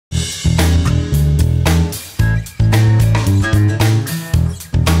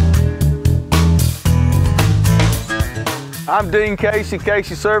I'm Dean Casey,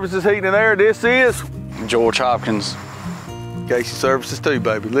 Casey Services Heating and Air. This is George Hopkins. Casey Services too,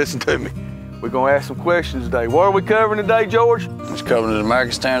 baby. Listen to me. We're gonna ask some questions today. What are we covering today, George? It's covering the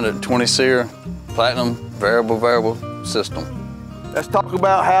American Standard 20 SEER Platinum variable system. Let's talk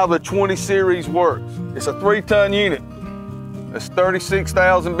about how the 20 series works. It's a 3-ton unit. That's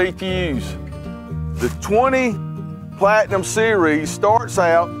 36,000 BTUs. The 20 Platinum series starts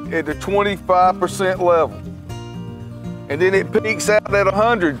out at the 25% level. And then it peaks out at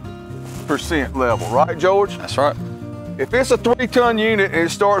 100% level, right, George? That's right. If it's a 3-ton unit and it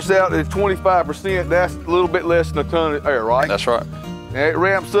starts out at 25%, that's a little bit less than a ton of air, right? That's right. And it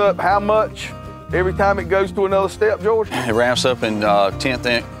ramps up how much every time it goes to another step, George? It ramps up in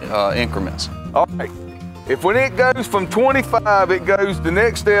 10th increments. All right. If when it goes from 25, it goes, the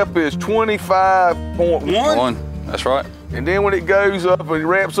next step is 25.1. That's right. And then when it goes up and it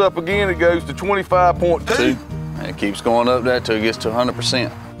ramps up again, it goes to 25.2. And it keeps going up that till it gets to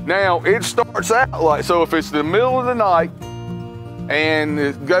 100%. Now, it starts out like, so if it's the middle of the night and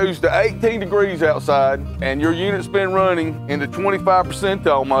it goes to 18 degrees outside and your unit's been running in the 25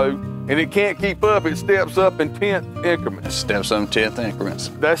 percentile mode and it can't keep up, it steps up in 10th increments. It steps up in 10th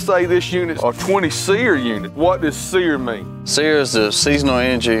increments. Let's say this unit's a 20 SEER unit. What does SEER mean? SEER is the seasonal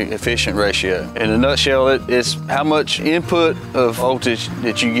energy efficient ratio. In a nutshell, it's how much input of voltage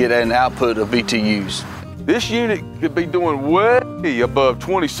that you get and output of BTUs. This unit could be doing way above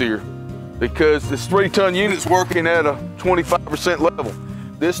 20 SEER because this 3-ton unit's working at a 25% level.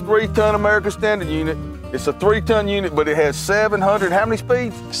 This 3-ton American Standard unit, it's a 3-ton unit, but it has 700, how many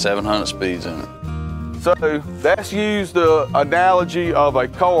speeds? 700 speeds in it. So that's used the analogy of a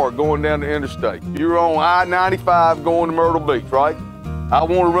car going down the interstate. You're on I-95 going to Myrtle Beach, right? I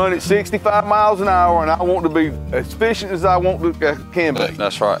want to run at 65 miles an hour and I want to be as efficient as I can be.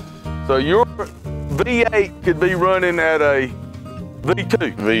 That's right. So your V8 could be running at a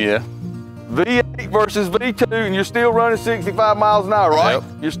V2. Yeah. V8 versus V2, and you're still running 65 miles an hour, right? Yep.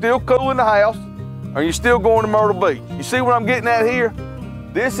 You're still cooling the house, or you're still going to Myrtle Beach. You see what I'm getting at here?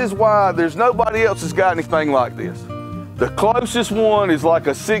 This is why there's nobody else that's got anything like this. The closest one is like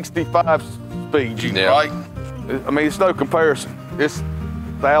a 65 speed unit, right? I mean, it's no comparison. It's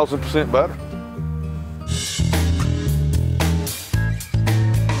 1,000% better.